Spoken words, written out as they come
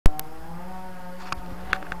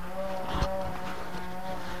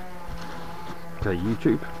Okay,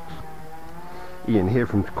 YouTube, Ian here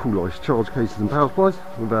from Cool Ice Charge Cases and Power Supplies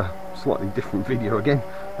with a slightly different video again.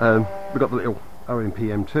 We've got the little OMP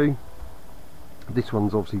M2. This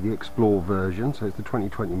one's obviously the Explore version, so it's the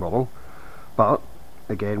 2020 model, but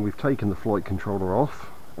again we've taken the flight controller off,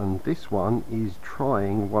 and this one is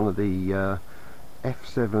trying one of the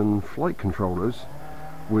F7 flight controllers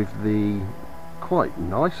with the quite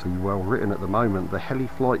nicely well written at the moment, the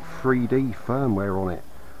HeliFlight3D firmware on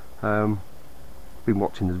it. Been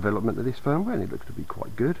watching the development of this firmware and it looks to be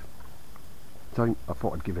quite good, so I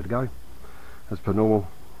thought I'd give it a go. As per normal,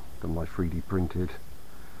 done my 3D printed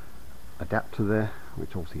adapter there,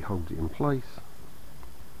 which obviously holds it in place,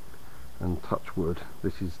 and touch wood,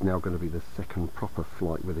 this is now going to be the second proper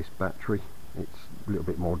flight with this battery. It's a little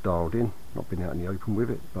bit more dialed in, not been out in the open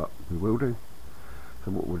with it, but we will do.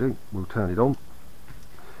 So what we'll do, we'll turn it on.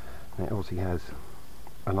 Now it obviously has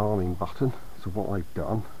an arming button, so what I've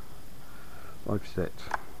done, I've set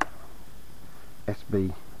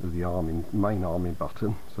SB as the main arming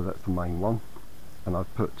button, so that's the main one, and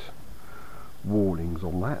I've put warnings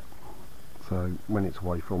on that, so when it's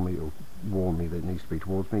away from me it'll warn me that it needs to be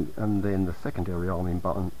towards me. And then the secondary arming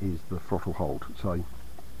button is the throttle hold, so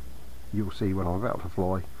you'll see when I'm about to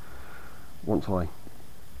fly, once I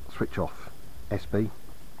switch off SB,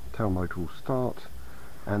 tail motor will start,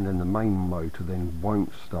 and then the main motor then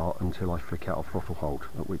won't start until I flick out a throttle hold,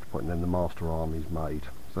 at which point then the master arm is made.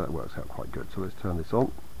 So that works out quite good. So let's turn this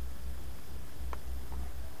on.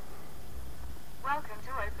 Welcome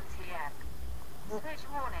to OpenTM. Switch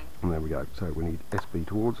warning. And there we go. So we need SB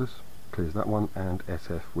towards us, clears that one, and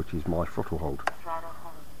SF, which is my throttle hold.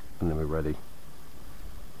 And then we're ready.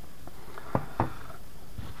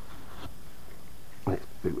 Let's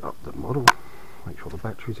boot up the model, make sure the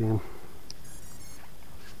battery's in.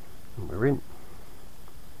 And we're in.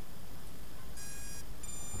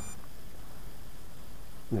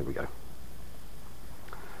 There we go.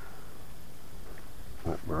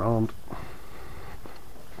 Right, we're armed.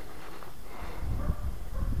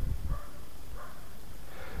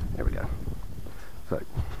 There we go. So,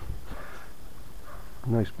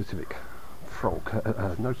 no specific throttle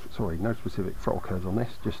no specific throttle curves on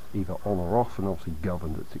this, just either on or off, and obviously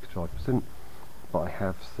governed at 65%. But I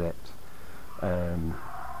have set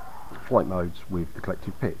flight modes with the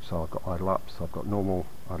collective pitch, so I've got idle up, so I've got normal,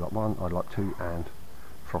 idle up 1, idle up 2 and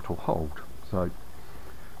throttle hold. So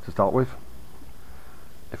to start with,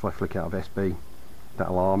 if I flick out of SB,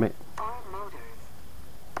 that'll arm it. All motors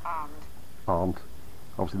armed.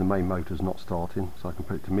 Obviously the main motor's not starting, so I can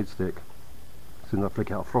put it to mid stick. As soon as I flick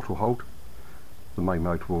out throttle hold, the main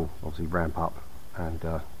motor will obviously ramp up and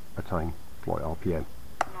attain flight RPM.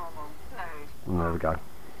 normal mode. And there we go.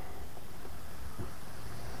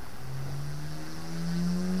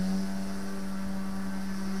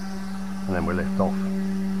 And then we're lift off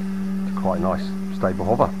to quite a nice stable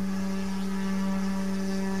hover.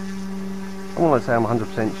 I want to say I'm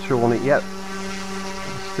 100% sure on it yet.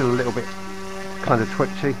 It's still a little bit kind of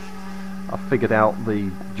twitchy. I figured out the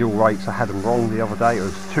dual rates, I had them wrong the other day. It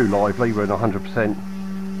was too lively, we're at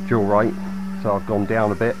 100% dual rate, so I've gone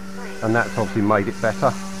down a bit, and that's obviously made it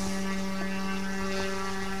better.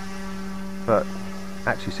 But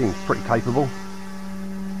actually seems pretty capable.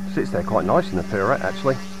 Sits there quite nice in the pirouette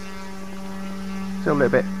actually. Still a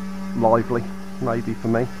little bit lively maybe for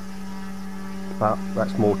me, but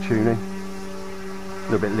that's more tuning. A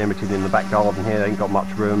little bit limited in the back garden here, ain't got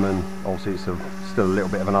much room, and obviously it's still a little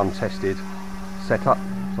bit of an untested setup,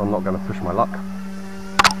 so I'm not going to push my luck.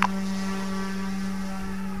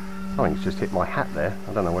 Something's just hit my hat there,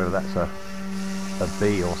 I don't know whether that's a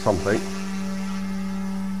bee or something.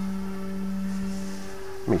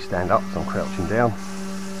 Let me stand up so I'm crouching down.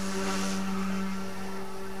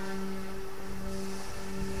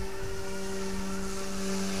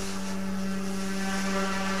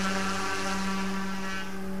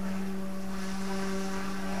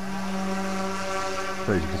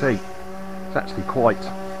 So as you can see, it's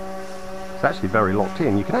actually very locked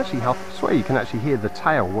in. You can actually, I swear you can actually hear the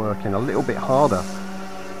tail working a little bit harder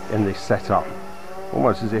in this setup.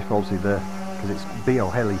 Almost as if obviously because it's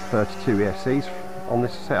HeliFlight3D ESCs on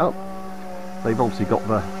this setup, they've obviously got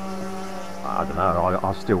the, I don't know,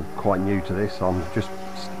 I'm still quite new to this, I'm just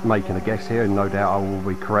making a guess here, and no doubt I will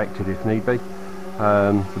be corrected if need be.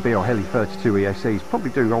 The HeliFlight3D ESCs probably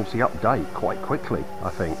do obviously update quite quickly, I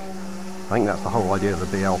think that's the whole idea of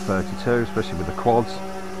the BL32, especially with the quads.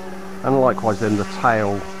 And likewise then the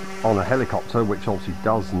tail on a helicopter, which obviously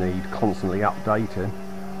does need constantly updating,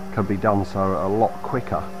 can be done so at a lot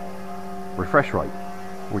quicker refresh rate,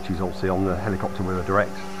 which is obviously on the helicopter with a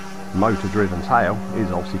direct motor driven tail is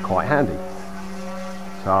obviously quite handy.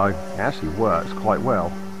 So it actually works quite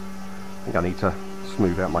well. I think I need to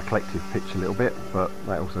smooth out my collective pitch a little bit, but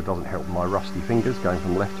that also doesn't help my rusty fingers going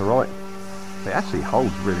from left to right. It actually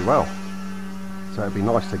holds really well. So it'd be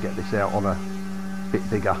nice to get this out on a bit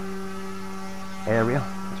bigger area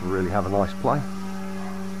to really have a nice play.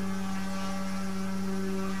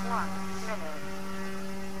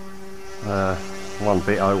 1 minute. One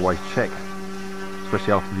bit I always check,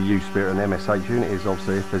 especially after the uSpirit and MSH unit, is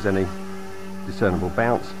obviously if there's any discernible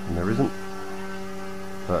bounce, and there isn't.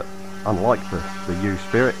 But unlike the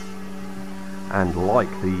uSpirit and like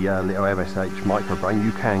the little MSH Micro Brain,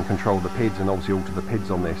 you can control the PIDs and obviously alter the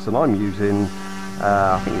PIDs on this. And I'm using,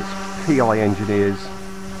 I think it's PI Engineer's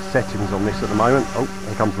settings on this at the moment. Oh,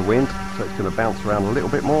 here comes the wind, so it's going to bounce around a little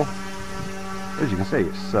bit more. As you can see,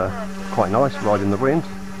 it's quite nice riding the wind.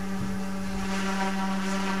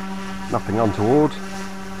 Nothing untoward.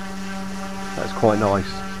 That's quite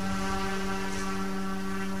nice.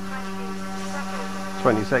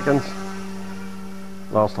 20 seconds.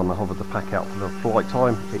 Last time I hovered the pack out for the flight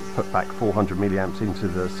time, it put back 400 milliamps into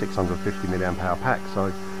the 650 milliamp hour pack,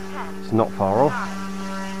 so it's not far off.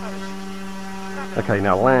 Okay,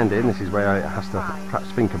 now landing, this is where I have to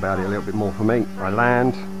perhaps think about it a little bit more for me. I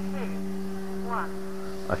land,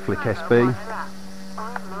 I flick SB,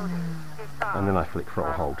 and then I flick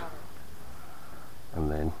throttle hold. And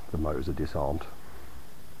then the motors are disarmed.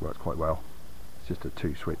 Works quite well. It's just a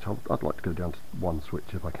 2 switch. I'd like to go down to 1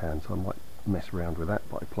 switch if I can, so I might mess around with that,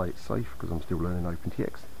 but I play it safe because I'm still learning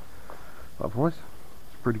OpenTX. But otherwise,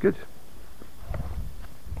 it's pretty good.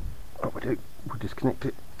 What we do, we'll disconnect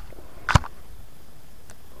it.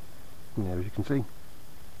 And there, as you can see,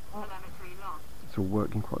 it's all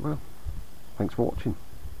working quite well. Thanks for watching.